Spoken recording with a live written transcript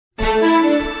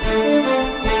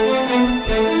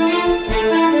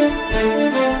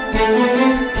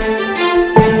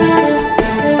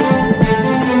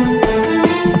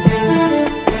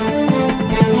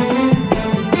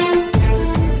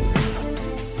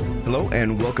Hello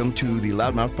and welcome to the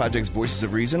Loudmouth Project's Voices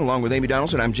of Reason. Along with Amy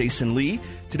Donaldson, I'm Jason Lee.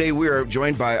 Today we are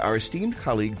joined by our esteemed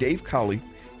colleague, Dave Cawley.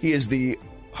 He is the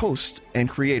host and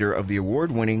creator of the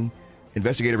award-winning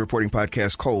investigative reporting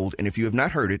podcast, Cold. And if you have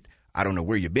not heard it, I don't know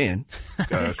where you've been,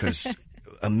 because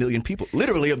a million people,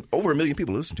 literally over a million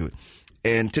people listen to it.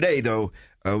 And today, though,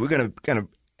 we're going to kind of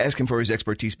ask him for his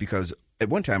expertise because at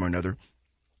one time or another,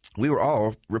 we were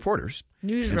all reporters.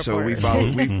 News and reporters.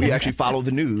 So we actually follow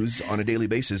the news on a daily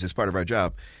basis as part of our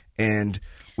job. And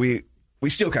we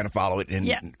still kind of follow it. And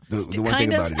the one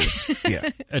thing about it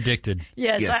is, addicted.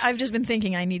 Yes. I've just been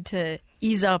thinking I need to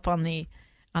ease up on the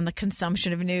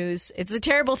consumption of news. It's a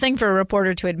terrible thing for a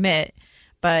reporter to admit,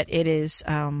 but it is.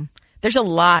 There's a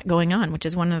lot going on, which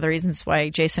is one of the reasons why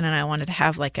Jason and I wanted to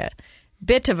have like a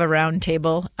bit of a round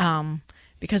table,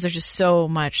 because there's just so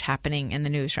much happening in the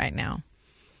news right now.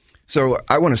 So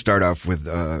I want to start off with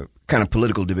kind of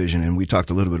political division, and we talked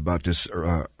a little bit about this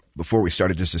before we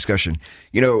started this discussion.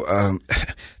 You know,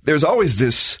 there's always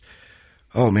this,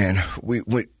 there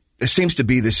seems to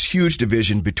be this huge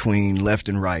division between left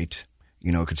and right,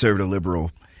 you know, conservative, liberal,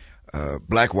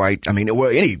 black, white,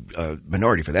 any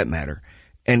minority for that matter.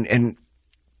 And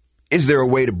is there a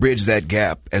way to bridge that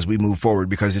gap as we move forward?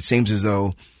 Because it seems as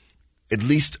though, at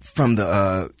least from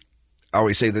the I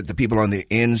always say that the people on the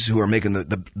ends who are making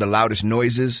the loudest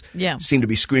noises seem to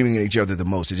be screaming at each other the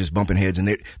most. They're just bumping heads.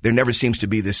 And there never seems to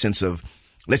be this sense of,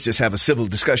 let's just have a civil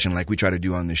discussion like we try to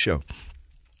do on this show.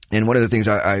 And one of the things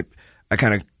I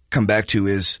kind of come back to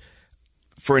is,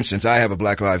 for instance, I have a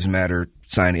Black Lives Matter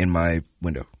sign in my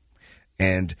window.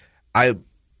 And I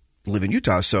live in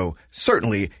Utah, so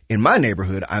certainly in my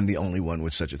neighborhood, I'm the only one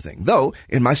with such a thing. Though,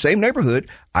 in my same neighborhood,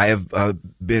 I have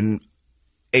been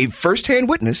a firsthand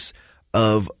witness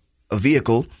of a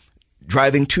vehicle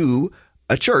driving to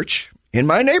a church in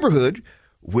my neighborhood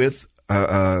with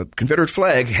a Confederate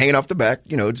flag hanging off the back,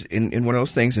 you know, in one of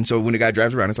those things. And so when the guy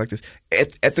drives around, it's like this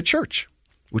at the church,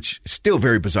 which is still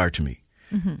very bizarre to me.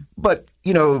 Mm-hmm. But,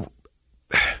 you know,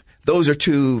 those are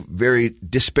two very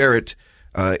disparate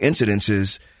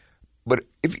incidences. But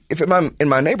if I'm in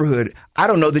my neighborhood, I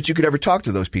don't know that you could ever talk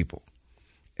to those people.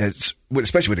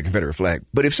 Especially with the Confederate flag.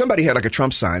 But if somebody had like a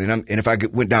Trump sign, and if I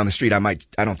went down the street, I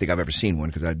don't think I've ever seen one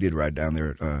because I did ride down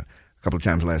there a couple of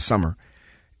times last summer.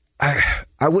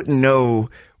 I wouldn't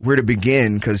know where to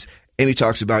begin because Amy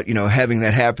talks about, you know, having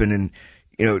that happen and,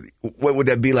 you know, what would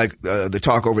that be like, the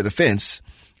talk over the fence?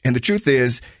 And the truth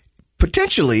is,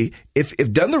 potentially, if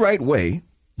done the right way,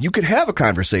 you could have a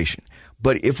conversation.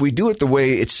 But if we do it the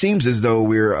way it seems as though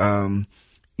we're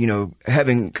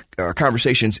having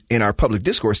conversations in our public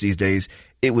discourse these days,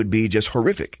 it would be just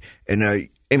horrific. And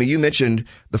Amy, you mentioned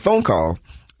the phone call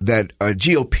that a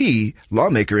GOP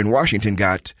lawmaker in Washington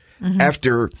got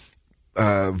after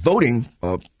voting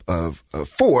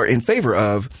in favor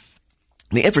of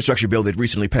the infrastructure bill that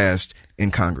recently passed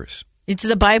in Congress. It's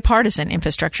the bipartisan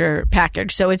infrastructure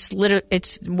package. So it's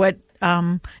what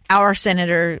our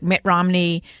Senator Mitt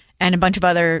Romney and a bunch of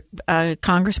other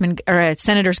congressmen or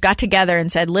senators got together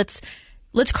and said, let's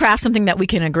craft something that we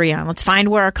can agree on. Let's find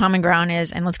where our common ground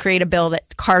is, and let's create a bill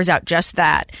that carves out just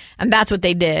that. And that's what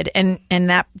they did. And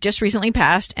that just recently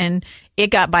passed, and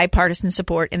it got bipartisan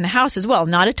support in the House as well.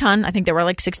 Not a ton. I think there were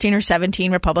like 16 or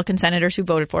 17 Republican senators who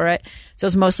voted for it. So it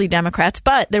was mostly Democrats.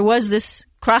 But there was this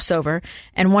crossover,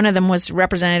 and one of them was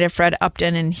Representative Fred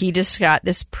Upton, and he just got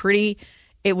this pretty –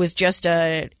 it was just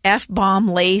a F-bomb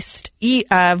laced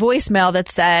voicemail that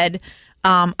said,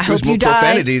 I hope you die. It was more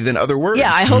profanity than other words. Yeah,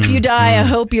 I hope you die. I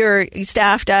hope your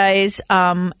staff dies.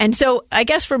 And so I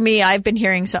guess for me, I've been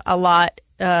hearing a lot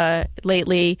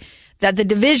lately that the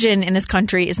division in this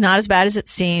country is not as bad as it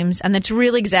seems, and that's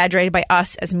really exaggerated by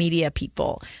us as media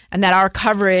people, and that our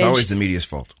coverage— It's always the media's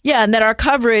fault. Yeah, and that our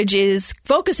coverage is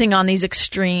focusing on these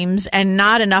extremes and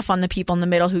not enough on the people in the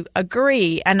middle who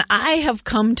agree. And I have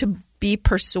come to be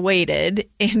persuaded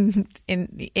in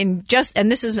just,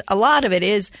 and this is a lot of it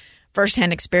is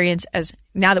firsthand experience, as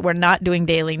now that we're not doing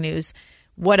daily news,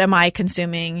 what am I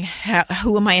consuming?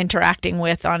 Who am I interacting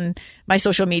with on my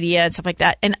social media and stuff like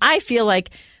that? And I feel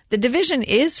like the division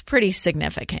is pretty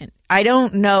significant. I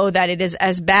don't know that it is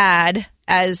as bad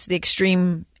as the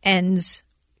extreme ends,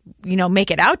 you know,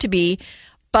 make it out to be.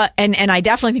 But and I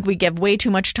definitely think we give way too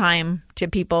much time to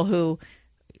people who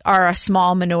are a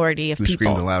small minority of people. Who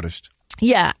scream the loudest.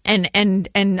 Yeah,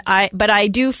 but I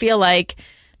do feel like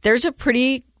there's a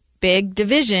pretty big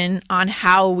division on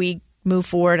how we move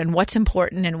forward and what's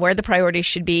important and where the priorities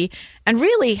should be, and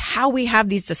really how we have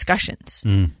these discussions.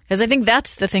 Because I think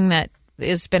that's the thing that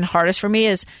has been hardest for me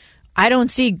is I don't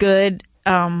see good,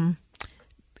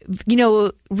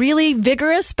 really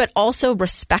vigorous but also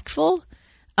respectful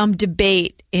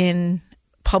debate in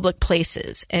public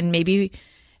places. And maybe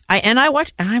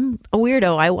I'm a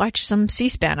weirdo. I watch some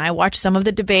C-SPAN. I watch some of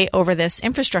the debate over this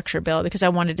infrastructure bill because I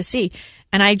wanted to see.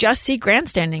 And I just see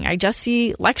grandstanding. I just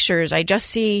see lectures. I just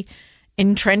see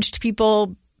entrenched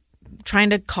people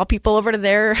trying to call people over to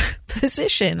their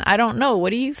position. I don't know. What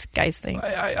do you guys think?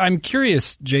 I'm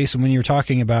curious, Jason, when you're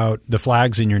talking about the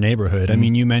flags in your neighborhood. I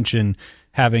mean, you mentioned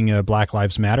having a Black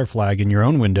Lives Matter flag in your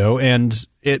own window, and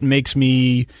it makes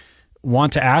me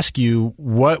want to ask you,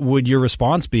 what would your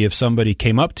response be if somebody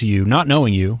came up to you, not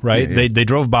knowing you, right? Yeah. They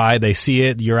drove by, they see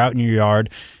it, you're out in your yard,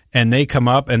 and they come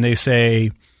up and they say,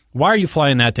 why are you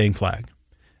flying that dang flag?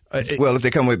 Well, if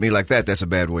they come with me like that, that's a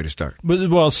bad way to start.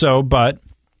 But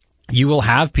you will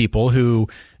have people who,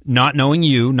 not knowing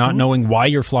you, not knowing why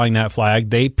you're flying that flag,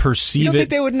 they perceive it. You don't think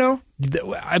they would know?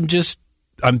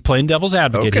 I'm playing devil's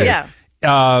advocate here.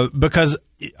 Yeah. Because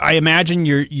I imagine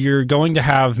you're going to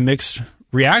have mixed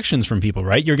reactions from people,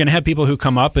 right? You're going to have people who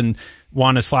come up and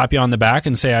want to slap you on the back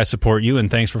and say, I support you and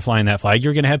thanks for flying that flag.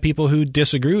 You're going to have people who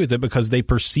disagree with it because they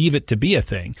perceive it to be a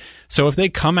thing. So if they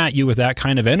come at you with that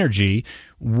kind of energy,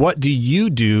 what do you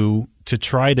do to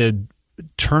try to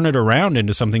turn it around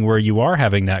into something where you are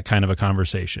having that kind of a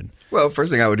conversation? Well,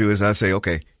 first thing I would do is I say,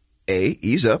 okay,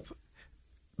 ease up,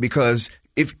 because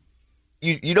if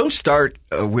you don't start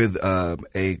with a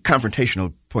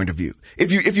confrontational point of view.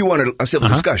 If you want a civil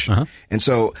discussion, and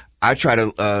so I try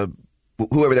to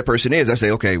whoever that person is, I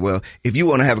say, okay, well, if you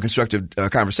want to have a constructive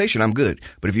conversation, I'm good.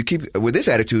 But if you keep with this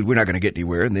attitude, we're not going to get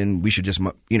anywhere, and then we should just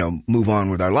move on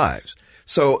with our lives.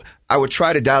 So I would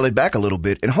try to dial it back a little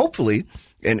bit, and hopefully,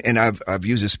 and I've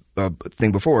used this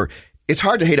thing before. It's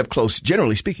hard to hate up close,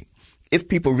 generally speaking. If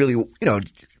people really,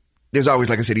 there's always,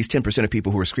 like I said, these 10% of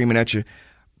people who are screaming at you.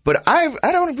 But I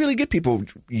don't really get people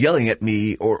yelling at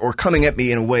me or coming at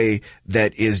me in a way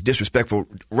that is disrespectful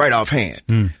right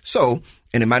offhand. So,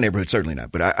 and in my neighborhood, certainly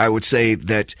not. But I would say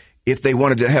that if they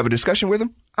wanted to have a discussion with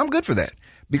them, I'm good for that.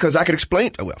 Because I could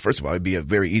explain, well, first of all, it'd be a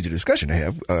very easy discussion to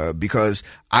have because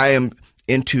I am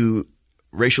into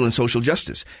racial and social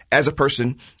justice. As a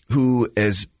person who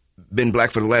has been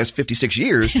black for the last 56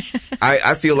 years,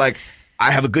 I feel like I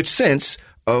have a good sense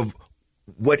of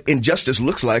what injustice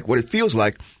looks like, what it feels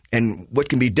like, and what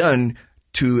can be done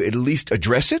to at least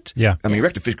address it. Yeah. I mean,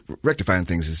 rectifying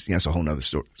things is that's a whole other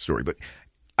story. But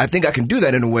I think I can do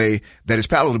that in a way that is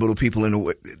palatable to people in a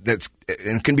way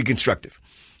and can be constructive.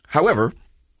 However,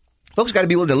 folks got to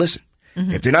be willing to listen.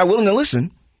 If they're not willing to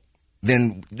listen,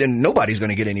 then nobody's going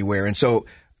to get anywhere. And so,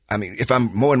 I mean, if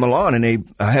I'm mowing my lawn and they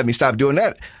have me stop doing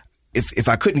that, if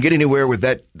I couldn't get anywhere with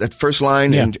that first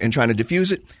line and trying to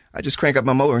diffuse it, I just crank up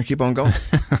my mower and keep on going.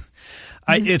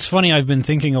 It's funny. I've been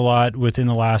thinking a lot within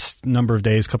the last number of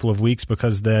days, couple of weeks,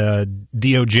 because the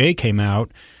DOJ came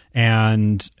out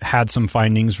and had some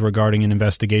findings regarding an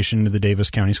investigation into the Davis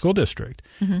County School District.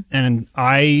 And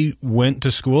I went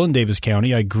to school in Davis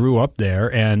County. I grew up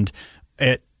there, and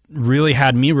it really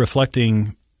had me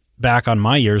reflecting back on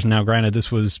my years. Now, granted, this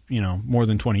was, more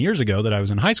than 20 years ago that I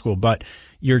was in high school, but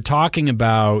you're talking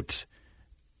about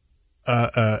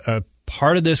a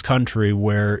part of this country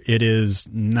where it is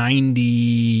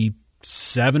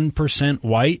 97%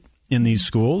 white in these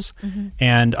schools.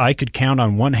 And I could count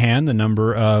on one hand the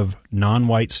number of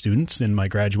non-white students in my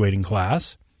graduating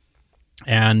class.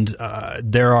 And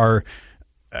there are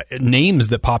names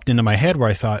that popped into my head where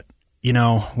I thought,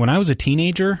 when I was a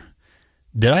teenager,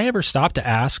 did I ever stop to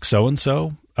ask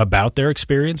so-and-so about their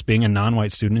experience being a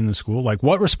non-white student in the school? Like,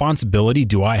 what responsibility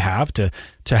do I have to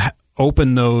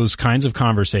open those kinds of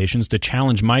conversations, to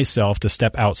challenge myself to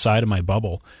step outside of my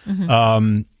bubble?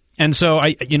 And so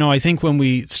I think when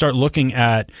we start looking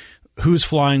at who's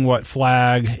flying what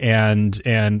flag, and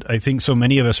I think so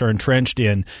many of us are entrenched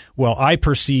in, well, I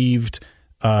perceived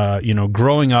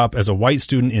growing up as a white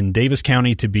student in Davis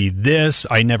County to be this.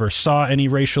 I never saw any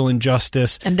racial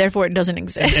injustice. And therefore it doesn't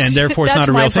exist. And therefore it's not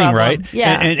a real thing, right?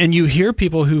 Yeah. And you hear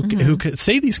people who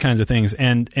say these kinds of things.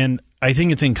 And I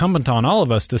think it's incumbent on all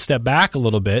of us to step back a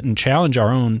little bit and challenge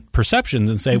our own perceptions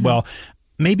and say, well,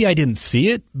 maybe I didn't see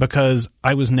it because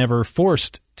I was never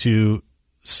forced to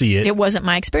see it. It wasn't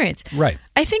my experience. Right.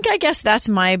 I guess that's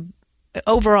my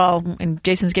overall, and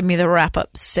Jason's giving me the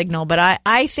wrap-up signal, but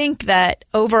I think that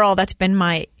overall that's been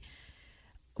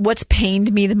what's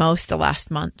pained me the most the last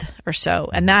month or so,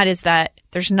 and that is that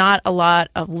there's not a lot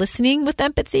of listening with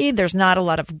empathy. There's not a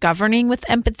lot of governing with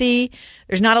empathy.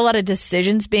 There's not a lot of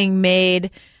decisions being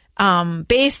made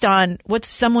based on what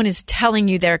someone is telling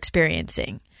you they're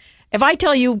experiencing. If I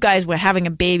tell you guys what having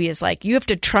a baby is like, you have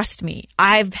to trust me.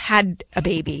 I've had a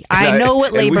baby. I know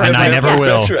what labor is like. And I never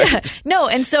will. Right. No,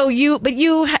 and so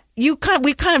we've kind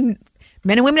of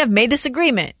Men and women have made this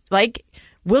agreement. Like,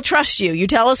 we'll trust you. You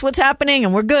tell us what's happening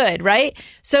and we're good, right?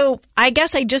 So I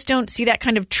guess I just don't see that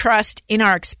kind of trust in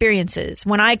our experiences.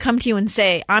 When I come to you and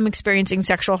say, I'm experiencing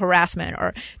sexual harassment,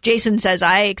 or Jason says,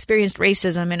 I experienced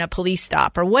racism in a police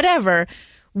stop, or whatever,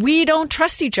 we don't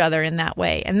trust each other in that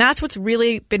way. And that's what's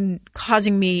really been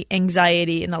causing me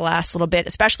anxiety in the last little bit,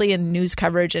 especially in news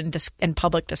coverage and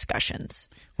public discussions.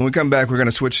 When we come back, we're going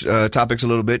to switch topics a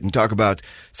little bit and talk about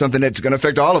something that's going to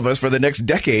affect all of us for the next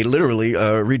decade, literally,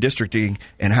 redistricting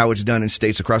and how it's done in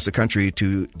states across the country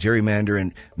to gerrymander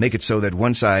and make it so that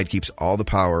one side keeps all the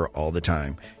power all the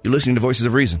time. You're listening to Voices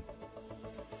of Reason.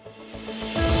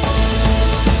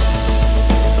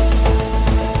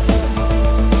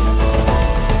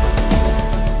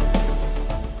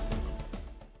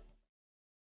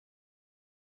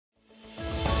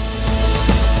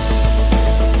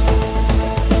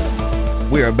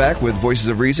 We are back with Voices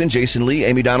of Reason. Jason Lee,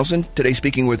 Amy Donaldson. Today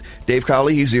speaking with Dave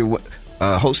Cawley. He's the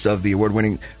host of the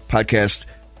award-winning podcast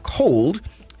Cold.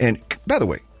 And by the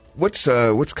way, what's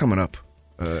coming up?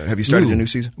 Have you started a new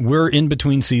season? We're in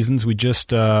between seasons. We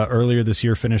just earlier this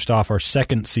year finished off our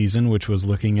second season, which was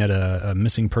looking at a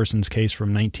missing persons case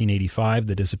from 1985,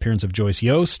 the disappearance of Joyce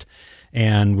Yost.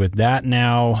 And with that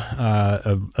now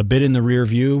a bit in the rear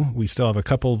view, we still have a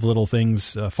couple of little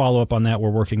things, follow up on that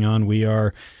we're working on. We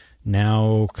are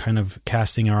now kind of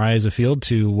casting our eyes afield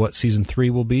to what season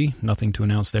 3 will be. Nothing to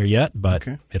announce there yet, but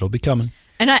It'll be coming.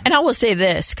 And I will say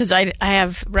this, because I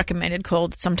have recommended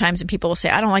Cold sometimes, and people will say,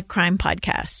 I don't like crime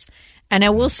podcasts. And I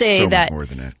will say that, much more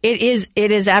than that it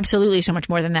is absolutely so much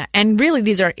more than that. And really,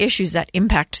 these are issues that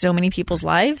impact so many people's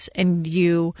lives, and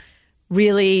you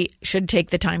really should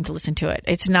take the time to listen to it.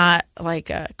 It's not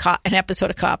like an episode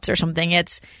of Cops or something.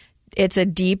 It's a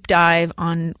deep dive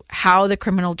on how the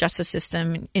criminal justice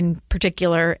system in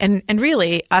particular, and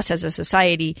really us as a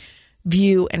society,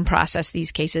 view and process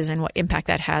these cases and what impact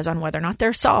that has on whether or not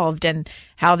they're solved and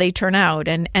how they turn out,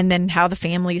 and then how the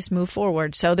families move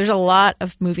forward. So there's a lot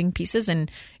of moving pieces,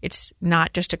 and it's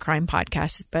not just a crime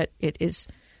podcast, but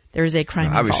there is a crime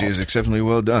obviously involved. It's exceptionally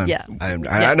well done. Yeah.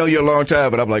 I know you're a long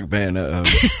time, but I'm like, man,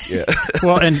 yeah.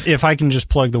 Well, and if I can just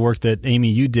plug the work that, Amy,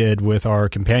 you did with our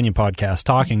companion podcast,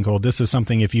 Talking Cold, this is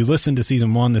something, if you listened to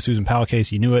season 1, the Susan Powell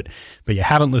case, you knew it, but you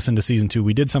haven't listened to season 2,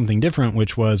 we did something different,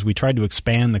 which was we tried to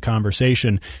expand the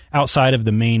conversation outside of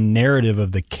the main narrative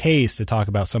of the case to talk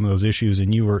about some of those issues,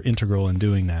 and you were integral in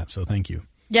doing that, so thank you.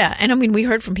 Yeah, and I mean, we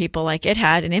heard from people like it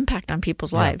had an impact on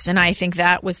people's lives, and I think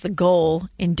that was the goal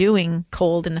in doing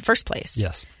Cold in the first place.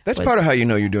 Yes. That's part of how you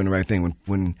know you're doing the right thing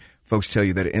when folks tell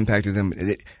you that it impacted them.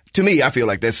 To me, I feel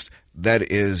like that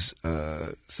is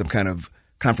some kind of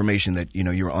confirmation that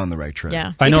you're on the right track.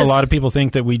 Yeah, I know a lot of people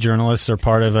think that we journalists are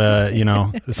part of a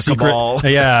secret cabal.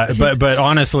 Yeah, but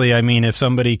honestly, I mean, if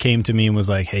somebody came to me and was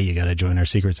like, "Hey, you got to join our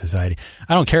secret society,"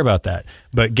 I don't care about that.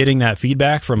 But getting that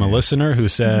feedback from a listener who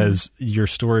says your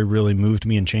story really moved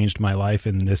me and changed my life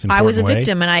in this important way. I was a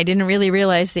victim, and I didn't really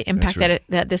realize the impact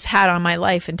that this had on my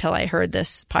life until I heard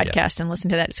this podcast and listened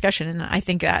to that discussion. And I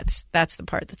think that's the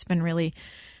part that's been really.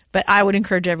 But I would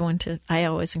encourage everyone to. I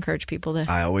always encourage people to.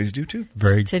 I always do too.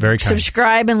 Very kind.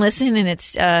 Subscribe and listen, and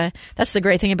it's that's the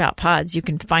great thing about pods. You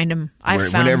can find them. I've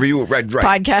found whenever you right.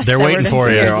 podcasts. They're waiting for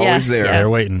you. They're always there. They're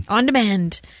waiting on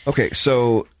demand. Okay,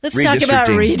 so let's talk about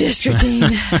redistricting.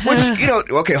 Which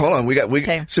okay, hold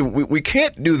on. So we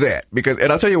can't do that because,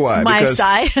 and I'll tell you why. My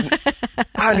sigh.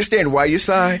 I understand why you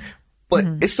sigh, but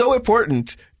it's so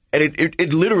important, and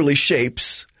it literally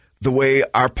shapes the way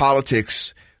our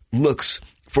politics looks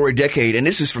for a decade, and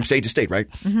this is from state to state, right?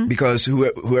 Mm-hmm. Because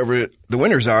whoever the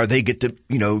winners are, they get to,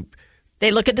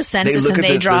 they look at the census and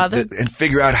they draw and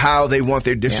figure out how they want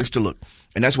their districts to look.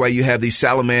 And that's why you have these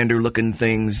salamander-looking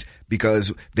things,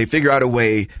 because they figure out a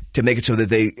way to make it so that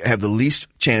they have the least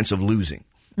chance of losing.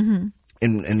 Mm-hmm.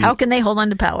 And how can they hold on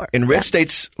to power? In red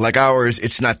states like ours,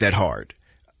 it's not that hard.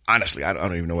 Honestly, I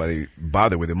don't even know why they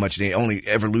bother with it much. They only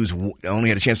had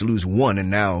a chance to lose one,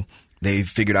 and now they've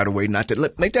figured out a way not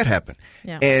to make that happen.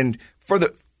 Yeah. And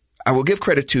I will give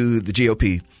credit to the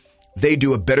GOP. They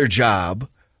do a better job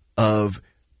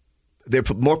they're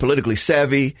more politically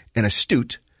savvy and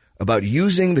astute about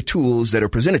using the tools that are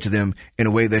presented to them in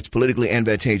a way that's politically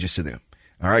advantageous to them.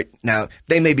 All right. Now,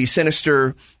 they may be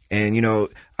sinister, and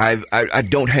I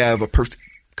don't have a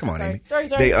come on, Amy.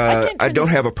 Sorry. I don't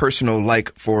have a personal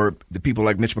like for the people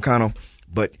like Mitch McConnell,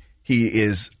 but he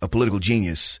is a political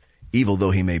genius, evil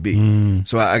though he may be.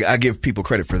 So I give people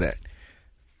credit for that.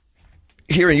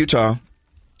 Here in Utah,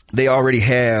 they already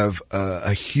have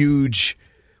a huge,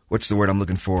 what's the word I'm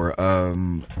looking for,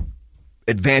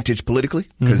 advantage politically,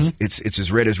 because it's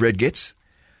as red gets.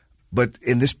 But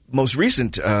in this most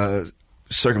recent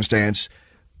circumstance,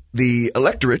 the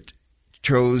electorate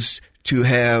chose to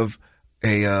have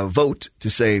a vote to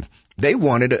say they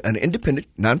wanted an independent,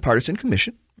 nonpartisan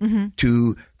commission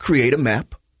to create a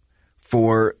map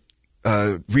for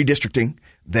redistricting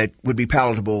that would be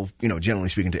palatable, generally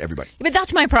speaking, to everybody. But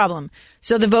that's my problem.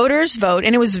 So the voters vote,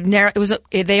 and it was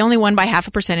they only won by half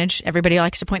a percentage. Everybody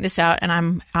likes to point this out, and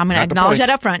I'm going to acknowledge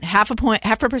that up front. Half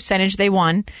a percentage they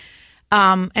won.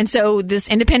 And so this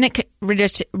independent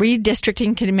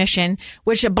redistricting commission,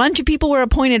 which a bunch of people were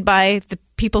appointed by the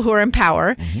people who are in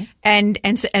power, and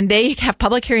they have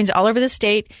public hearings all over the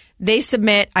state. They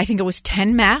submit, I think it was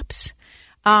 10 maps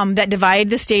that divide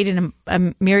the state in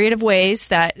a myriad of ways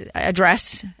that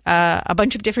address a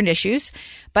bunch of different issues.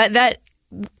 But that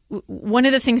one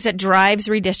of the things that drives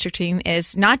redistricting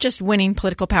is not just winning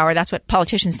political power. That's what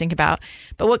politicians think about.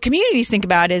 But what communities think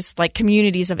about is like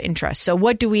communities of interest. So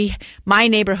my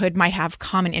neighborhood might have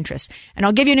common interests. And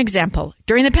I'll give you an example.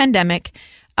 During the pandemic,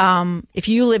 if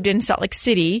you lived in Salt Lake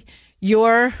City,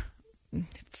 your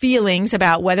feelings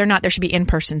about whether or not there should be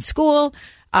in-person school,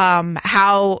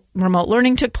 how remote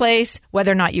learning took place,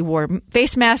 whether or not you wore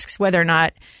face masks, whether or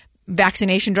not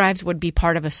vaccination drives would be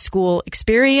part of a school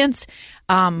experience.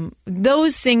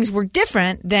 Those things were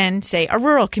different than, say, a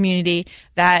rural community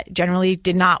that generally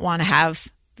did not want to have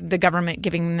the government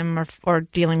giving them or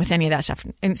dealing with any of that stuff.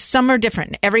 And some are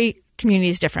different. Every community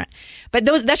is different. But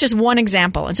that's just one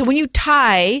example. And so when you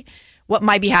tie what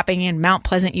might be happening in Mount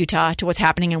Pleasant, Utah to what's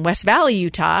happening in West Valley,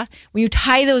 Utah, when you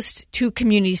tie those two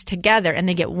communities together and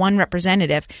they get one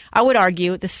representative, I would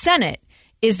argue the Senate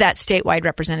is that statewide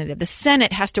representative. The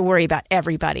Senate has to worry about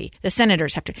everybody. The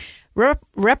senators have to.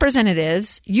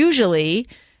 Representatives usually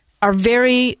are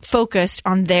very focused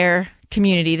on their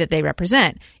community that they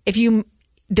represent. If you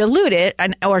dilute it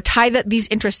or tie these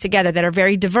interests together that are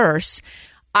very diverse,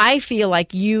 I feel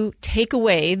like you take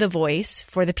away the voice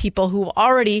for the people who are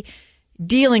already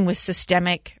dealing with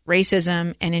systemic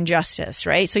racism and injustice,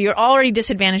 right? So you're already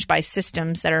disadvantaged by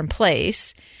systems that are in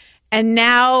place. And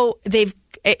now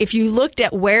if you looked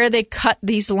at where they cut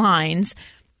these lines,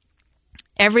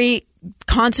 every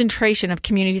concentration of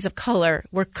communities of color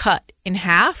were cut in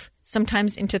half,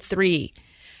 sometimes into 3.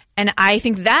 And I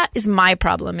think that is my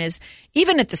problem is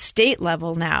even at the state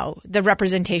level now, the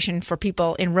representation for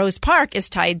people in Rose Park is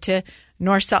tied to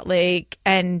North Salt Lake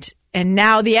and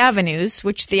now the avenues,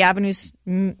 which the avenues,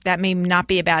 that may not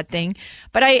be a bad thing.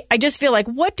 But I just feel like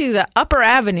what do the upper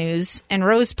avenues and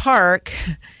Rose Park –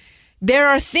 there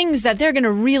are things that they're going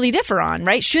to really differ on,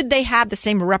 right? Should they have the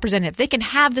same representative? They can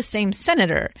have the same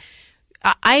senator.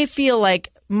 I feel like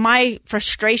my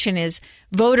frustration is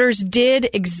voters did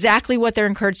exactly what they're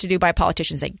encouraged to do by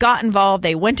politicians. They got involved.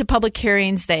 They went to public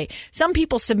hearings. Some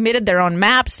people submitted their own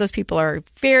maps. Those people are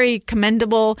very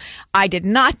commendable. I did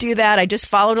not do that. I just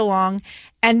followed along.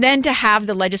 And then to have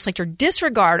the legislature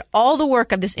disregard all the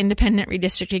work of this independent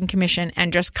redistricting commission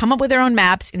and just come up with their own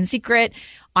maps in secret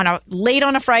late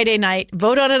on a Friday night,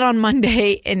 vote on it on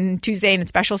Monday and Tuesday in a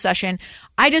special session.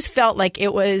 I just felt like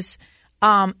it was,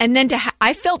 and then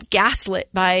I felt gaslit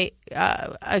by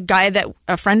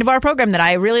a friend of our program that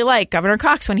I really like, Governor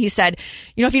Cox, when he said,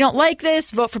 if you don't like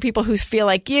this, vote for people who feel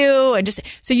like you, and just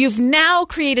so you've now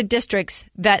created districts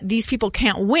that these people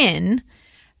can't win,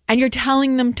 and you're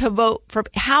telling them to vote for.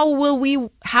 How will we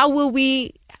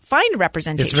find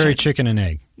representation? It's very chicken and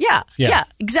egg. Yeah,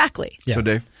 exactly. Yeah. So,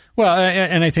 Dave? Well,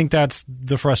 and I think that's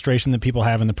the frustration that people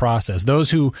have in the process.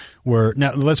 Those who were –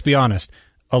 now, let's be honest.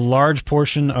 A large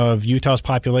portion of Utah's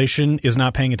population is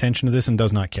not paying attention to this and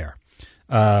does not care.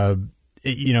 Or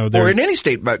in any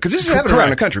state, because this is happening around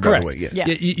the country, by the way. Yeah.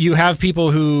 You have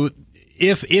people who,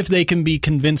 if they can be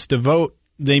convinced to vote,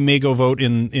 they may go vote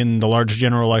in the large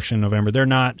general election in November. They're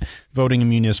not voting in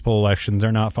municipal elections.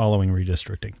 They're not following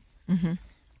redistricting. Mm-hmm.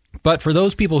 But for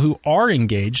those people who are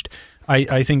engaged –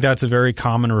 I think that's a very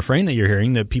common refrain that you're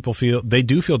hearing, that people feel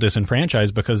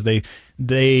disenfranchised because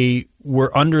they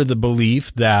were under the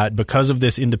belief that because of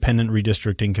this independent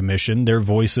redistricting commission, their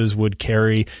voices would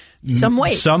carry some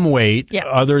weight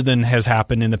other than has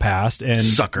happened in the past. And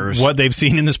suckers. What they've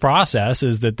seen in this process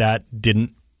is that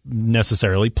didn't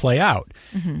necessarily play out.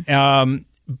 Mm-hmm.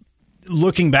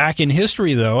 Looking back in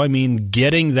history, though, I mean,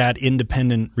 getting that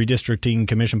independent redistricting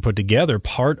commission put together,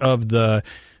 part of the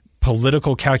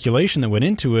political calculation that went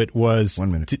into it was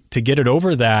to get it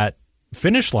over that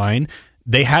finish line,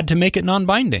 they had to make it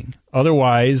non-binding.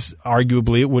 Otherwise,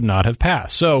 arguably, it would not have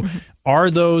passed. So are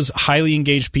those highly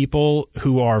engaged people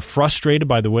who are frustrated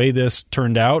by the way this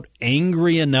turned out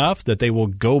angry enough that they will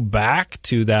go back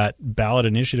to that ballot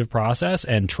initiative process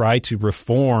and try to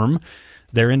reform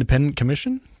their independent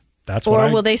commission? That's or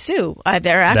what will they sue?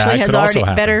 There actually has could also already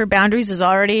happen. Better Boundaries is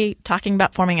already talking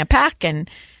about forming a PAC, and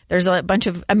there's a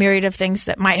myriad of things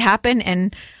that might happen.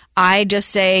 And I just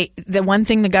say the one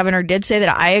thing the governor did say that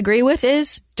I agree with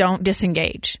is don't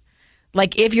disengage.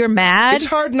 Like, if you're mad, It's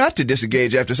hard not to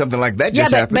disengage after something like that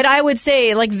just happened. but I would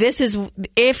say, like,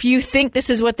 if you think this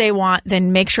is what they want,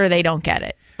 then make sure they don't get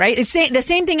it. Right? It's the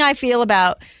same thing I feel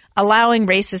about allowing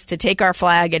racists to take our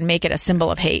flag and make it a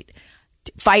symbol of hate.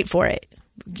 Fight for it.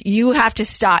 You have to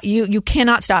stop. You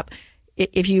cannot stop.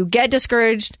 If you get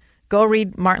discouraged, go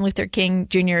read Martin Luther King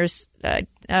Jr.'s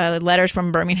letters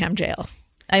from Birmingham jail.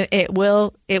 It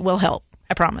will help.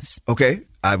 I promise. Okay,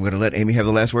 I'm going to let Amy have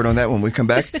the last word on that when we come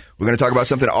back. We're going to talk about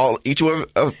something each one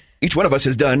of us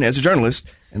has done as a journalist,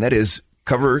 and that is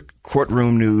cover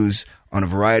courtroom news on a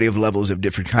variety of levels of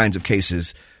different kinds of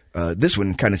cases. This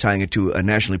one kind of tying it to a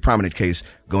nationally prominent case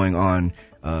going on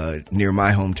near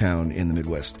my hometown in the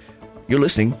Midwest. You're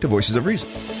listening to Voices of Reason.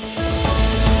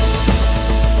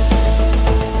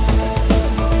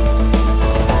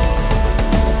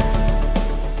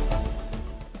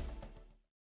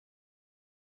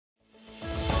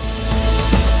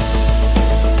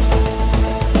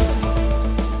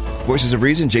 Voices of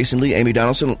Reason, Jason Lee, Amy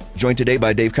Donaldson, joined today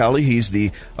by Dave Cawley. He's the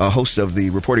host of the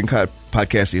reporting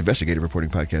podcast, the investigative reporting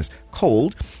podcast,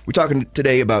 Cold. We're talking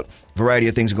today about a variety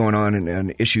of things going on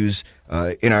and issues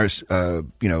in our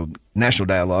national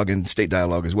dialogue and state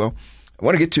dialogue as well. I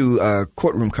want to get to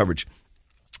courtroom coverage.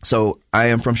 So I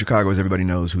am from Chicago, as everybody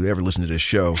knows, who ever listened to this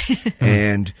show.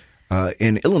 And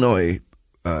in Illinois,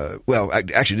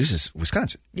 actually, this is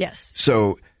Wisconsin. Yes.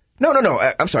 So, no.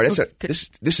 I'm sorry.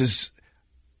 This is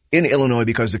in Illinois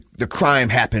because the crime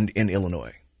happened in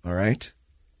Illinois. All right.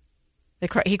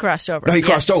 He crossed over. No, he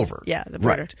crossed over. Yeah, the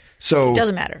border. Right. So it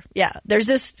doesn't matter. Yeah, there's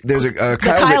a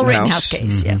Kyle Rittenhouse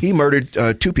case. Yeah, he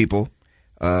murdered two people.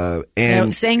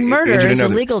 And saying murder is a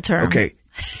legal term. Okay,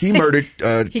 he murdered.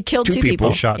 He killed two people.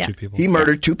 He shot two people. He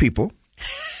murdered two people.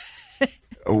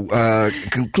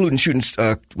 Concluding shooting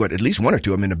at least one or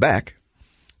two of them in the back,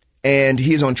 and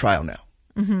he's on trial now.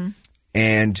 Mm-hmm.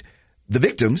 And the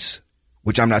victims,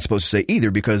 which I'm not supposed to say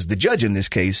either, because the judge in this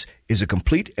case is a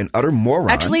complete and utter moron.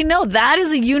 Actually, no, that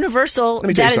is a universal. Let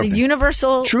me tell you something. A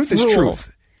universal truth is rule.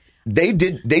 truth. They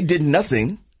did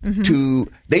nothing to.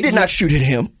 They did not shoot at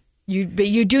him. But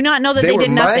you do not know that they were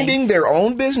did nothing. minding their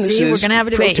own businesses. See, we're going to have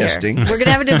a debate protesting. here. We're going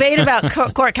to have a debate about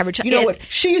court coverage. You know what?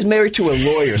 She is married to a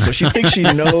lawyer, so she thinks she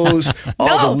knows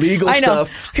all the legal stuff.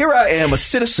 Here I am, a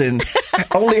citizen,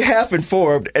 only half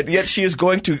informed, and yet she is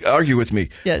going to argue with me.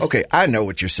 Yes. Okay, I know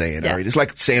what you're saying. Yeah. All right, it's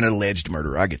like saying an alleged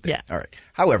murderer. I get that. Yeah. All right.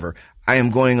 However, I am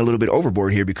going a little bit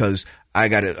overboard here because I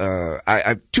got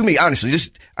to. To me, honestly,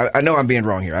 I know I'm being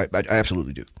wrong here. I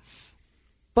absolutely do.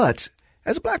 But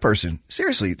as a black person,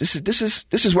 seriously, this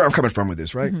is where I'm coming from with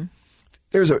this, right? Mm-hmm.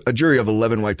 There's a jury of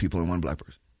 11 white people and one black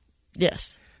person.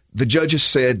 Yes. The judges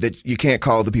said that you can't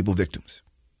call the people victims.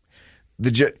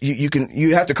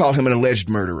 You have to call him an alleged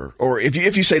murderer, or if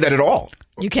you say that at all,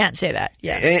 you can't say that.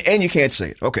 Yeah, and you can't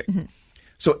say it. Okay,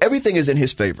 So everything is in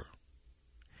his favor.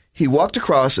 He walked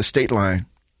across a state line,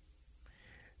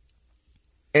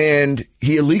 and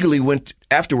he illegally went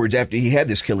afterwards. After he had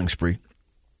this killing spree,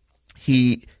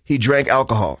 he drank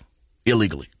alcohol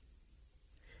illegally.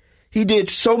 He did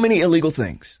so many illegal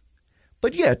things,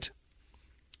 but yet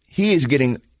he is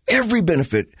getting every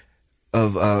benefit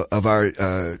of our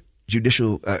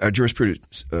our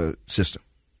jurisprudence system.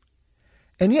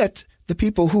 And yet the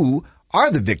people who are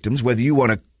the victims, whether you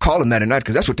want to call them that or not,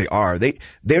 because that's what they are,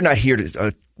 they're not here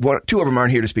to. Two of them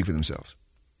aren't here to speak for themselves.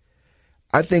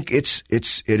 I think it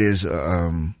is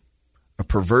a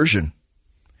perversion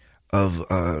of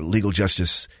legal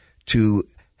justice to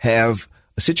have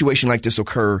a situation like this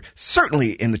occur,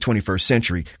 certainly in the 21st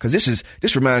century, because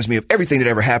this reminds me of everything that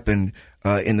ever happened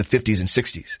in the 50s and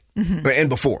 60s and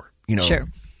before, Sure.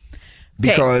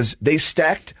 Because they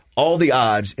stacked all the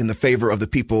odds in the favor of the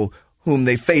people whom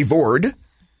they favored,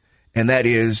 and that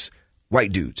is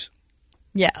white dudes.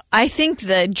 Yeah. I think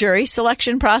the jury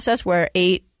selection process where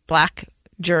 8 black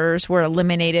jurors were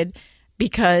eliminated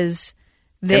because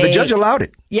and the judge allowed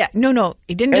it. Yeah, no,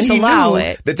 he didn't and just allow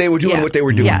it. That they were doing what they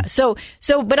were doing. Yeah,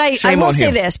 but I will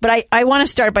say this, but I want to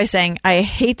start by saying I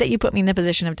hate that you put me in the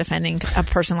position of defending a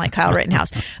person like Kyle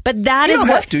Rittenhouse. But that you is don't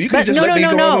what. Have to. You can just let me go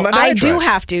over my diatribe. I do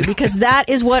have to, because that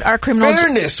is what our criminal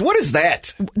fairness. What is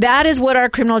that? That is what our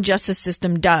criminal justice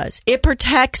system does. It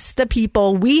protects the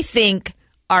people we think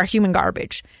are human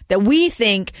garbage, that we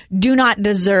think do not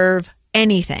deserve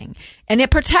anything, and it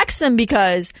protects them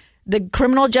because the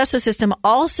criminal justice system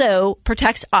also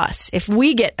protects us if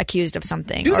we get accused of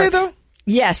something. Do they, though?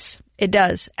 Yes. It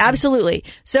does. Absolutely.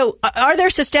 So are there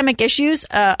systemic issues,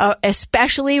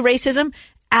 especially racism?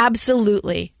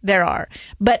 Absolutely, there are.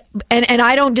 But and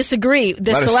I don't disagree.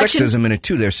 The a lot selection, of sexism in it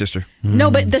too, there, sister. No,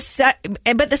 but the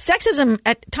sexism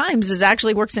at times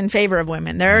actually works in favor of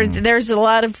women. There's a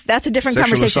lot of that's a different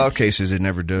Sexual conversation. assault cases, it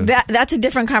never does. That's a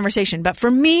different conversation. But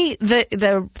for me,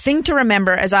 the thing to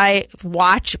remember as I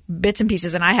watch bits and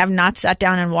pieces, and I have not sat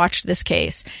down and watched this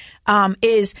case,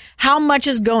 is how much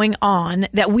is going on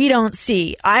that we don't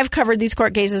see. I've covered these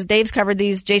court cases. Dave's covered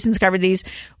these. Jason's covered these.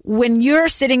 When you're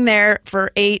sitting there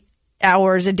for 8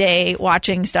 hours a day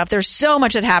watching stuff, there's so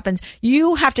much that happens.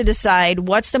 You have to decide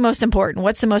what's the most important,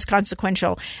 what's the most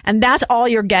consequential, and that's all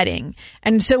you're getting.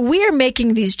 And so we are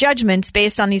making these judgments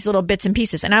based on these little bits and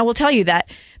pieces. And I will tell you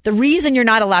that the reason you're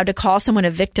not allowed to call someone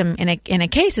a victim in a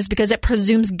case is because it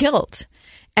presumes guilt.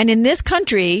 And in this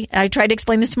country, I tried to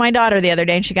explain this to my daughter the other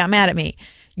day and she got mad at me.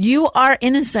 You are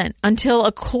innocent until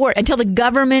the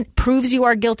government proves you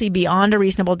are guilty beyond a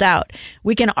reasonable doubt.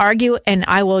 We can argue, and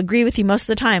I will agree with you most of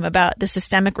the time, about the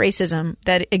systemic racism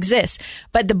that exists.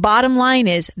 But the bottom line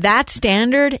is that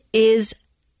standard is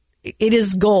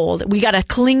gold. We got to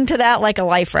cling to that like a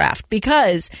life raft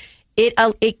because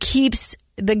it keeps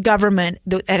the government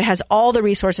that has all the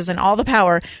resources and all the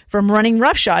power from running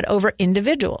roughshod over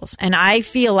individuals. And I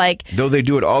feel like... Though they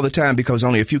do it all the time because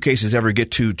only a few cases ever get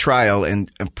to trial.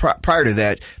 And prior to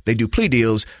that, they do plea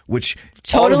deals, which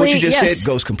all of what you just said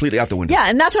goes completely out the window. Yeah,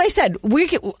 and that's what I said.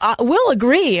 We'll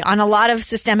agree on a lot of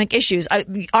systemic issues.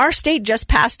 Our state just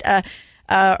passed a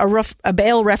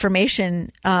bail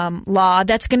reformation law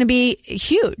that's going to be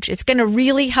huge. It's going to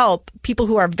really help people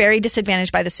who are very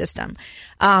disadvantaged by the system,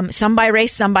 some by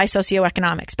race, some by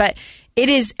socioeconomics. But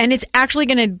it's actually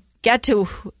going to get to,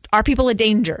 are people a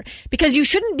danger? Because you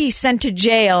shouldn't be sent to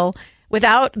jail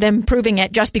without them proving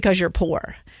it just because you're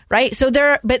poor, right? So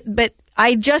but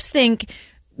I just think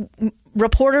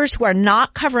reporters who are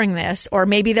not covering this, or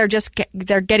maybe they're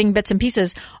getting bits and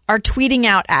pieces, are tweeting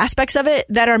out aspects of it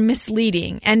that are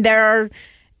misleading. And there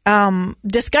are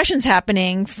discussions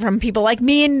happening from people like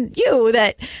me and you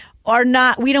that are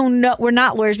not, we don't know, we're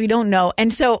not lawyers, we don't know.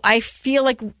 And so I feel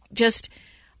like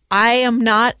I am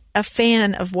not a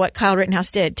fan of what Kyle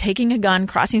Rittenhouse did, taking a gun,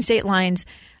 crossing state lines.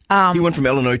 He went from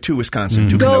Illinois to Wisconsin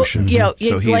to Kenosha.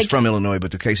 So he's from Illinois,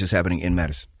 but the case is happening in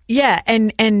Madison. Yeah,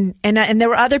 and there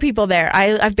were other people there.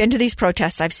 I've been to these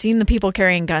protests. I've seen the people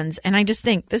carrying guns, and I just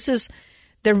think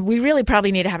we really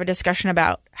probably need to have a discussion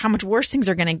about how much worse things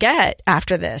are going to get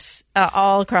after this,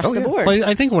 all across the board. Well,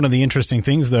 I think one of the interesting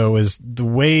things, though, is the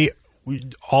way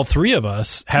all three of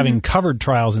us, having covered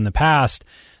trials in the past,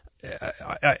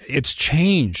 it's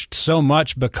changed so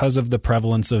much because of the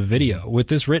prevalence of video. With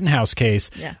this Rittenhouse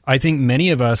case, I think many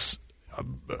of us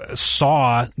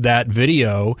saw that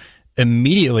video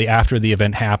immediately after the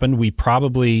event happened. We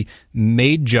probably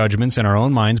made judgments in our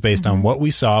own minds based on what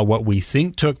we saw, what we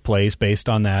think took place based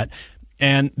on that.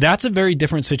 And that's a very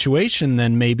different situation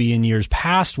than maybe in years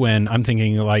past, when I'm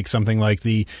thinking like something like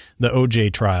the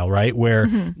OJ trial, right? Where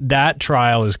that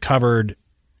trial is covered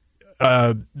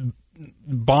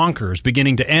bonkers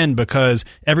beginning to end because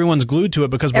everyone's glued to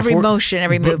it, because every motion,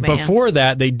 every movement. Before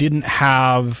that, they didn't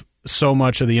have so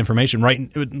much of the information,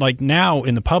 right? Like now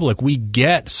in the public, we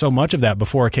get so much of that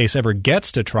before a case ever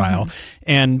gets to trial.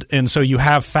 And so you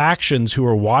have factions who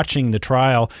are watching the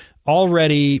trial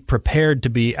already prepared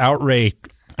to be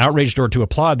outraged or to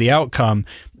applaud the outcome.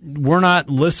 We're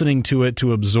not listening to it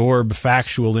to absorb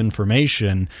factual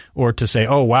information or to say,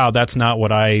 oh, wow, that's not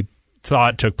what I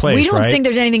thought took place. We don't think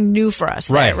there's anything new for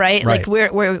us, right? Right. Like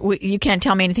you can't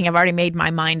tell me anything. I've already made my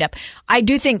mind up. I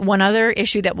do think one other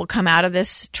issue that will come out of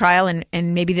this trial,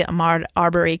 and maybe the Ahmaud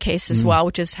Arbery case as well,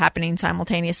 which is happening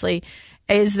simultaneously,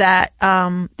 is that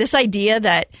this idea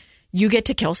that you get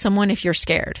to kill someone if you're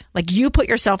scared. Like, you put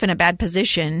yourself in a bad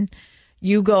position.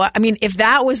 You go, I mean, if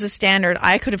that was the standard,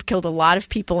 I could have killed a lot of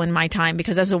people in my time,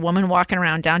 because as a woman walking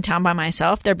around downtown by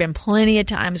myself, there have been plenty of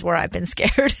times where I've been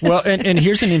scared. Well, and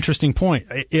here's an interesting point.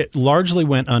 It largely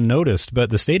went unnoticed, but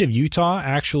the state of Utah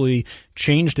actually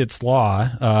changed its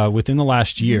law within the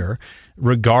last year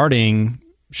regarding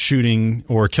shooting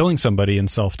or killing somebody in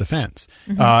self-defense.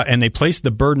 And they placed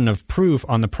the burden of proof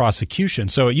on the prosecution.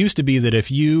 So it used to be that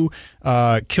if you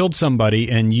killed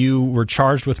somebody and you were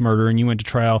charged with murder and you went to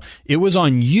trial, it was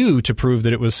on you to prove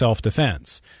that it was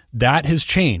self-defense. That has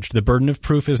changed. The burden of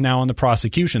proof is now on the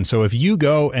prosecution. So if you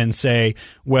go and say,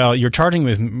 well, you're charging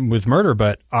with murder,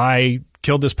 but I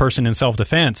killed this person in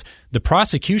self-defense, the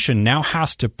prosecution now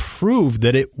has to prove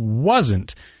that it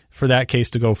wasn't for that case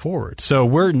to go forward. So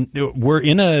we're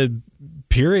in a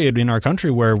period in our country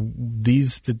where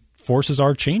these forces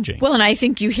are changing. Well, and I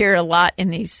think you hear a lot in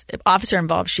these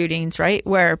officer-involved shootings, right,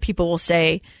 where people will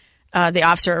say the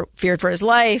officer feared for his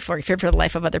life or he feared for the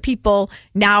life of other people.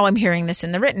 Now I'm hearing this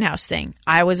in the Rittenhouse thing.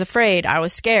 I was afraid. I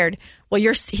was scared. Well,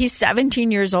 he's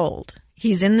 17 years old.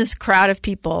 He's in this crowd of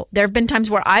people. There have been times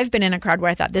where I've been in a crowd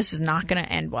where I thought this is not going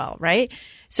to end well, right?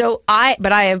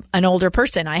 But I am an older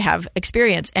person. I have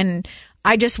experience. And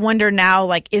I just wonder now,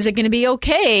 like, is it going to be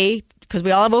okay? Because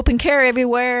we all have open carry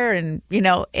everywhere and,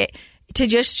 to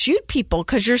just shoot people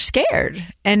because you're scared.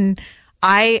 And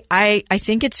I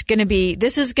think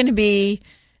this is going to be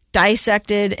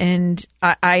dissected and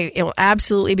it will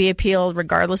absolutely be appealed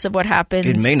regardless of what happens.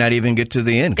 It may not even get to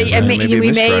the end. We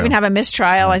may even have a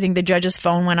mistrial. I think the judge's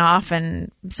phone went off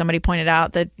and somebody pointed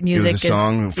out that music is... It was a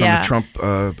song from the Trump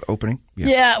opening?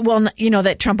 Yeah, well,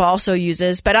 that Trump also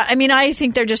uses. But I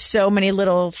think there are just so many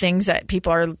little things that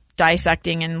people are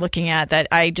dissecting and looking at that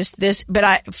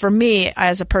for me,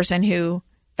 as a person who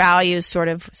values sort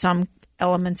of some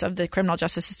elements of the criminal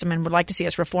justice system and would like to see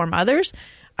us reform others,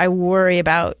 I worry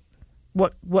about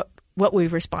what we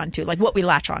respond to, like what we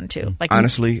latch on to. Like,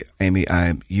 honestly, Amy,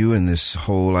 you and this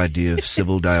whole idea of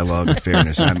civil dialogue and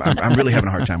fairness, I'm really having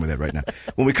a hard time with that right now.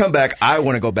 When we come back, I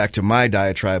want to go back to my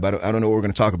diatribe. I don't know what we're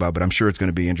going to talk about, but I'm sure it's going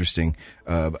to be interesting.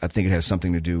 I think it has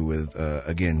something to do with,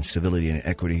 again, civility and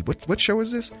equity. What show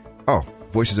is this? Oh,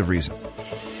 Voices of Reason.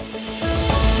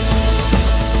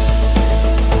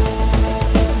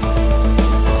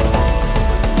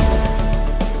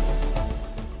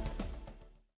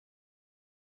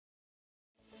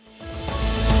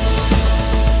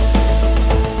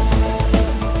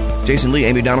 Jason Lee,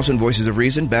 Amy Donaldson, Voices of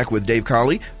Reason, back with Dave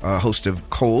Cawley, host of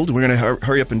Cold. We're going to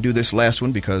hurry up and do this last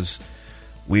one because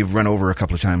we've run over a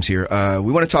couple of times here.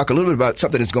 We want to talk a little bit about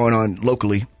something that's going on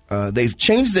locally. They've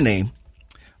changed the name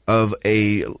of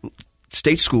a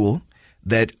state school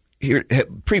that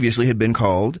previously had been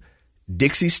called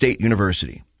Dixie State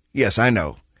University. Yes, I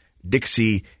know.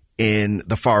 Dixie in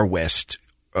the far west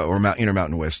or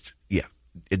Intermountain West. Yeah,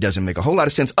 it doesn't make a whole lot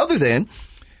of sense other than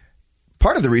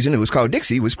part of the reason it was called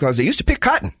Dixie was because they used to pick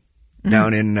cotton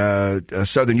down in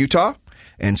southern Utah.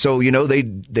 And so,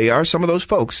 they are some of those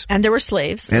folks. And there were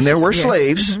slaves. And there were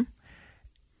slaves. Mm-hmm.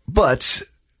 But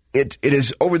it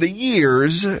is over the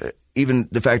years, even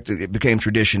the fact that it became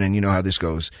tradition, and you know how this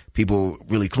goes. People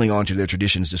really cling on to their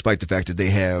traditions despite the fact that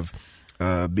they have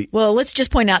well, let's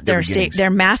just point out their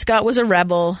mascot was a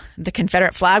rebel. The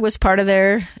Confederate flag was part of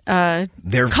their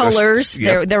colors.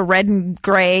 Yep. Their red and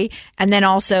gray, and then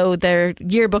also their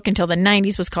yearbook until the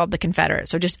 90s was called the Confederate.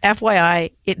 So just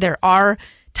FYI, there are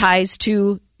ties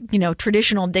to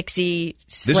traditional Dixie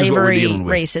slavery,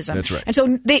 racism. That's right. And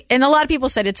so and a lot of people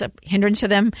said it's a hindrance to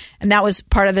them, and that was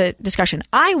part of the discussion.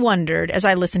 I wondered as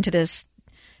I listened to this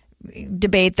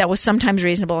debate that was sometimes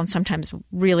reasonable and sometimes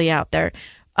really out there.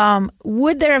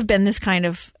 Would there have been this kind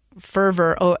of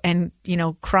fervor and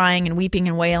crying and weeping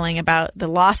and wailing about the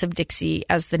loss of Dixie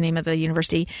as the name of the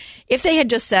university if they had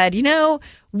just said,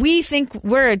 we think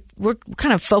we're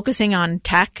kind of focusing on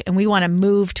tech and we want to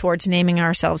move towards naming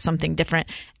ourselves something different,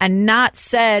 and not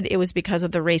said it was because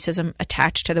of the racism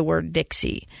attached to the word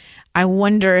Dixie? I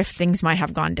wonder if things might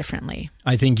have gone differently.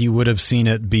 I think you would have seen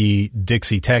it be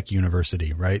Dixie Tech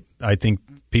University, right? I think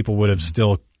people would have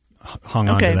still hung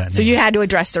on to that name. So you had to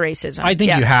address the racism. I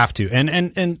think you have to.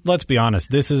 And let's be honest,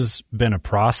 this has been a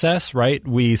process, right?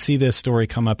 We see this story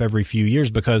come up every few years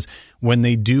because when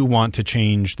they do want to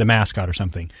change the mascot or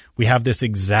something, we have this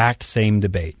exact same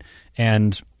debate.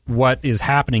 And what is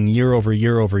happening year over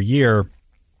year over year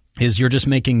is you're just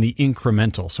making the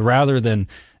incremental. So rather than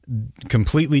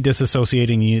completely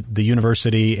disassociating the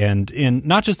university, and in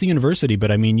not just the university, but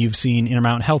I mean, you've seen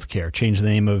Intermountain Healthcare change the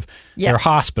name of their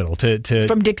hospital to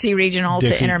from Dixie Regional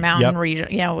to Intermountain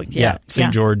Regional.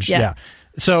 St. George. Yeah.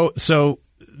 So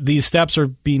these steps are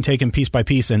being taken piece by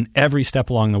piece, and every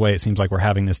step along the way, it seems like we're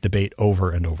having this debate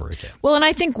over and over again. Well, and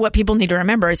I think what people need to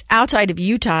remember is outside of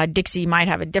Utah, Dixie might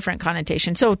have a different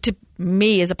connotation. So to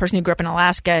me, as a person who grew up in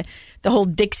Alaska, the whole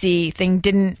Dixie thing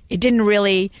didn't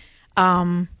really.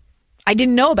 I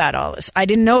didn't know about all this. I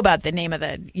didn't know about the name of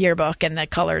the yearbook and the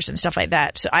colors and stuff like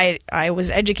that. So I was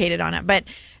educated on it. But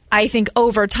I think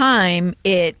over time,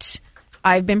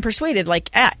 I've been persuaded,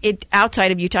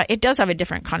 outside of Utah, it does have a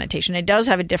different connotation. It does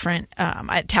have a different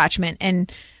attachment.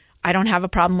 And I don't have a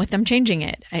problem with them changing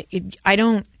it. I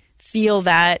don't feel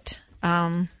that,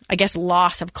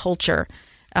 loss of culture.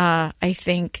 I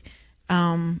think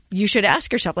you should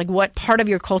ask yourself, what part of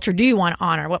your culture do you want to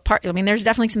honor? What part? I mean, there's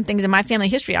definitely some things in my family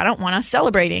history I don't want us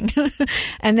celebrating,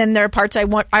 and then there are parts I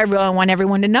really want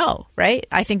everyone to know. Right?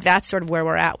 I think that's sort of where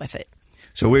we're at with it.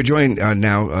 So we're joined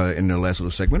now in the last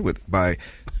little segment by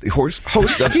the host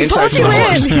of Inside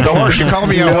Sources. The horse. You're calling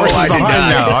me a horse behind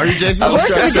now. Are you, Jason?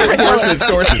 Sources.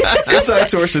 Inside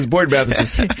Sources, Boyd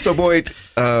Matheson. So, Boyd,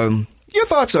 your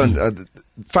thoughts on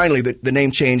finally the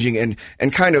name changing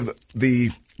and kind of the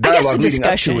dialogue leading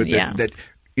up to it that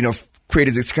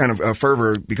created this kind of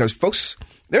fervor because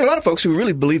there are a lot of folks who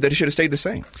really believe that it should have stayed the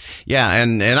same. Yeah,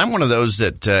 and I'm one of those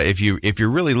that if you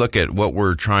really look at what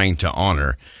we're trying to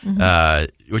honor,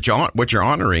 what you're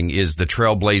honoring is the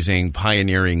trailblazing,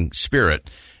 pioneering spirit.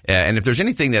 And if there's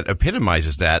anything that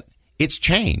epitomizes that, it's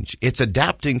change. It's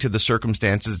adapting to the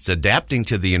circumstances. It's adapting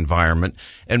to the environment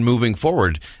and moving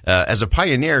forward. As a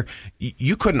pioneer,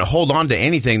 you couldn't hold on to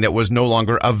anything that was no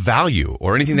longer of value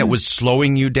or anything that was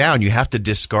slowing you down. You have to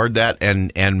discard that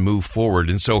and move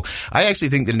forward. And so I actually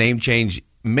think the name change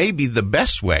may be the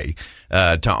best way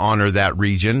to honor that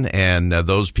region and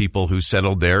those people who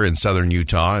settled there in southern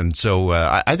Utah. And so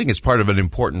I think it's part of an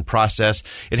important process.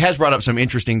 It has brought up some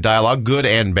interesting dialogue, good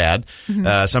and bad.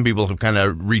 Some people have kind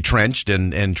of retrenched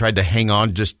and tried to hang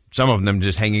on, just some of them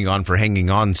just hanging on for hanging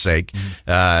on's sake.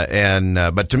 But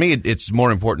to me, it's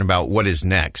more important about what is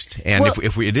next. And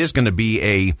if it is going to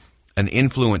be an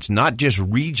influence not just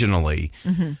regionally,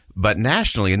 but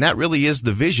nationally, and that really is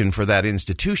the vision for that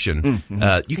institution.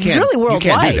 It's really worldwide. You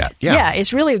can't do that. Yeah,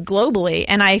 it's really globally,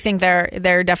 and I think there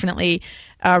are definitely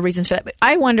reasons for that. But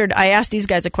I asked these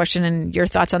guys a question, and your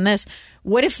thoughts on this.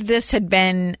 What if this had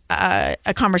been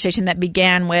a conversation that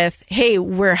began with, hey,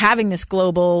 we're having this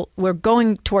global, we're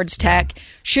going towards tech,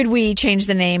 should we change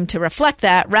the name to reflect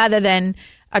that, rather than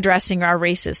addressing our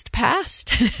racist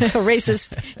past,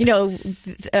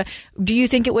 do you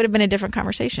think it would have been a different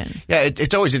conversation? Yeah,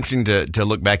 it's always interesting to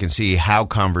look back and see how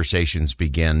conversations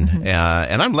begin.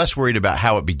 And I'm less worried about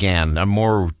how it began. I'm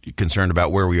more concerned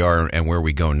about where we are and where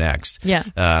we go next. Yeah.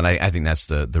 And I think that's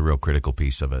the real critical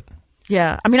piece of it.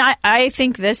 Yeah. I mean, I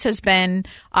think this has been,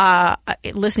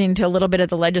 listening to a little bit of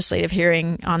the legislative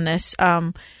hearing on this,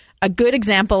 a good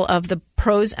example of the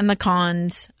pros and the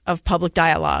cons of public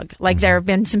dialogue. Like there have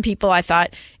been some people I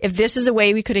thought, if this is a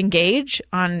way we could engage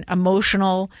on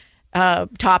emotional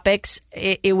topics,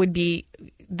 it would be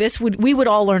we would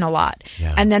all learn a lot.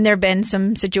 Yeah. And then there have been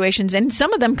some situations, and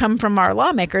some of them come from our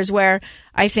lawmakers, where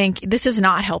I think this is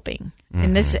not helping.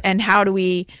 And how do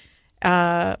we?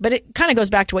 But it kind of goes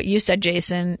back to what you said,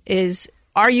 Jason.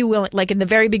 Are you willing, like in the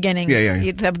very beginning,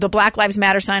 the Black Lives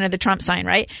Matter sign or the Trump sign,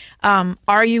 right?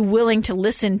 Are you willing to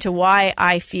listen to why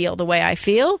I feel the way I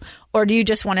feel? Or do you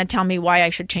just want to tell me why I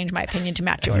should change my opinion to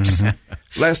match yours?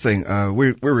 Last thing,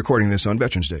 we're recording this on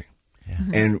Veterans Day.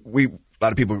 And a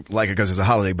lot of people like it because it's a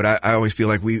holiday, but I always feel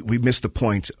like we miss the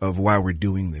point of why we're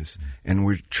doing this. And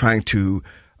we're trying to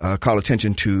call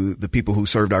attention to the people who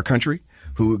served our country,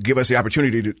 who give us the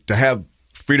opportunity to have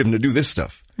freedom to do this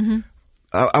stuff.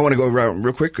 I want to go around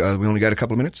real quick. We only got a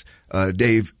couple of minutes.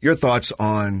 Dave, your thoughts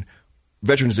on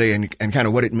Veterans Day and kind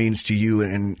of what it means to you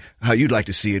and how you'd like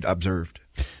to see it observed.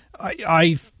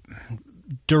 I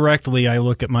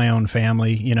look at my own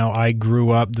family. I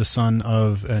grew up the son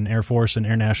of an Air Force and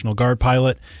Air National Guard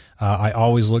pilot. I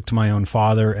always looked to my own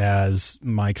father as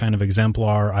my kind of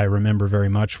exemplar. I remember very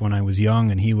much when I was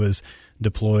young, and he was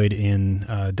deployed in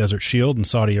Desert Shield in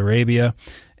Saudi Arabia.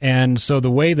 And so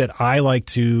the way that I like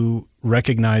to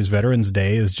recognize Veterans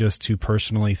Day is just to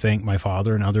personally thank my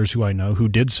father and others who I know who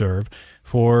did serve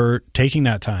for taking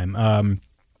that time.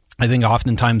 I think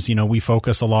oftentimes, we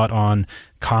focus a lot on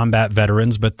combat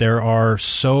veterans, but there are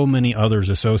so many others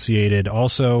associated.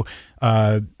 Also,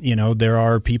 there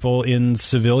are people in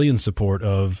civilian support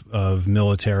of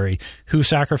military who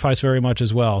sacrifice very much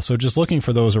as well. So just looking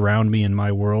for those around me in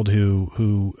my world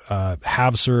who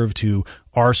have served, who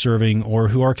are serving, or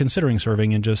who are considering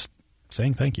serving, and just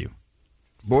saying thank you.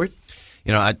 Boyd?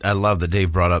 I love that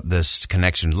Dave brought up this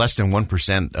connection. Less than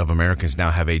 1% of Americans now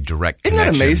have a direct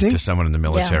connection to someone in the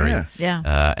military.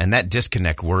 Yeah. And that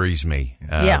disconnect worries me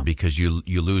because you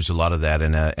lose a lot of that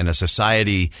in a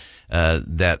society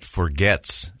that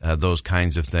forgets those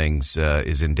kinds of things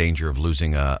is in danger of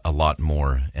losing a lot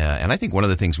more. And I think one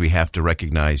of the things we have to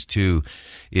recognize too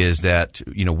is that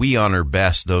we honor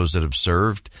best those that have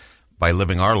served by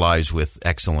living our lives with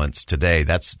excellence today.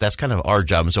 That's kind of our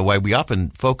job. And so why we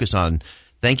often focus on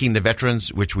thanking the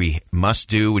veterans, which we must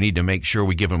do. We need to make sure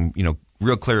we give them,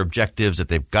 real clear objectives, that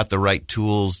they've got the right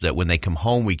tools, that when they come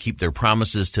home, we keep their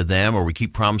promises to them, or we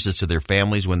keep promises to their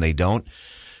families when they don't.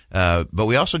 But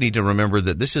we also need to remember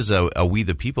that this is a we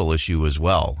the people issue as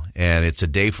well. And it's a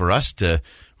day for us to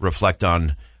reflect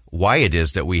on why it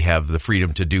is that we have the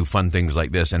freedom to do fun things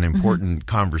like this and important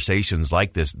conversations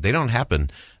like this. They don't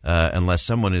happen unless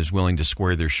someone is willing to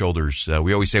square their shoulders.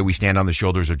 We always say we stand on the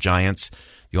shoulders of giants.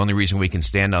 The only reason we can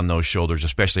stand on those shoulders,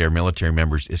 especially our military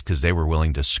members, is because they were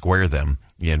willing to square them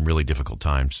in really difficult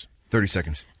times. 30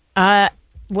 seconds.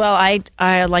 Well,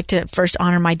 I like to first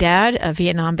honor my dad, a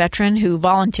Vietnam veteran who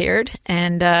volunteered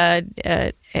and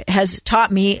has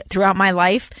taught me throughout my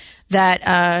life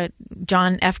that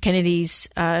John F. Kennedy's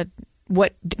do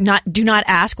not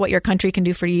ask what your country can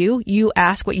do for you. You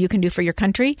ask what you can do for your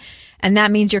country, and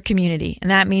that means your community, and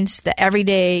that means that every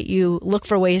day you look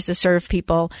for ways to serve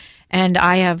people. And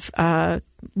I have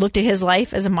looked at his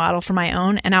life as a model for my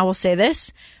own, and I will say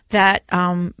this: that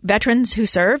veterans who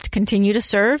served continue to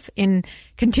serve and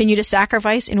continue to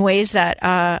sacrifice in ways that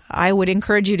I would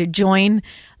encourage you to join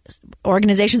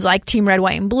organizations like Team Red,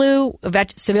 White, and Blue.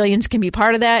 Civilians can be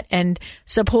part of that and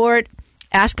support.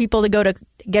 Ask people to go to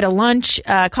get a lunch,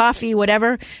 coffee,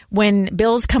 whatever, when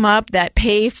bills come up that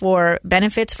pay for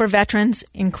benefits for veterans,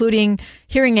 including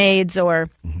hearing aids or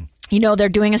they're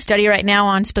doing a study right now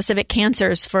on specific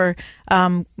cancers for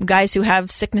guys who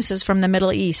have sicknesses from the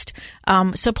Middle East.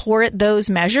 Support those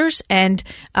measures and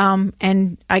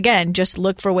again, just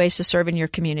look for ways to serve in your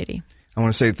community. I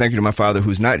want to say thank you to my father,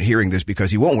 who's not hearing this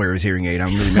because he won't wear his hearing aid.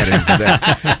 I'm really mad at him for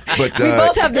that. But we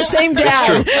both have the same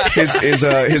dad. It's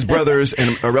true. His brothers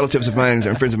and relatives of mine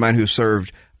and friends of mine who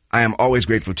served, I am always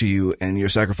grateful to you, and your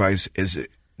sacrifice is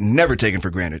never taken for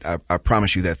granted. I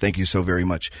promise you that. Thank you so very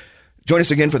much. Join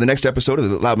us again for the next episode of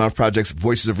the Loudmouth Project's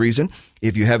Voices of Reason.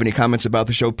 If you have any comments about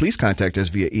the show, please contact us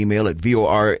via email at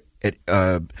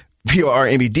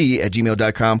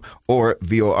vormed@gmail.com or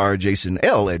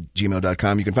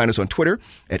vorjasonl@gmail.com. You can find us on Twitter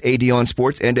at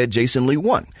ADOnSports and at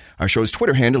JasonLee1. Our show's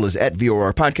Twitter handle is at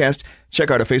VOR Podcast.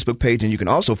 Check out our Facebook page, and you can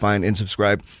also find and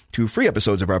subscribe to free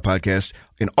episodes of our podcast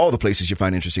in all the places you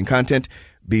find interesting content.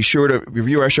 Be sure to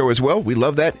review our show as well. We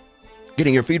love that,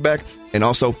 getting your feedback, and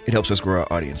also it helps us grow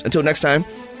our audience. Until next time,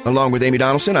 along with Amy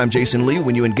Donaldson, I'm Jason Lee.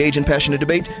 When you engage in passionate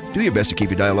debate, do your best to keep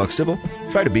your dialogue civil.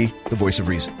 Try to be the voice of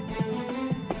reason.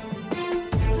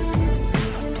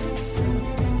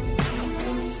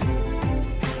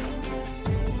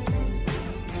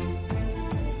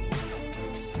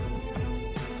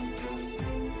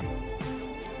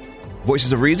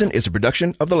 Voices of Reason is a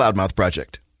production of the Loudmouth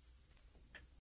Project.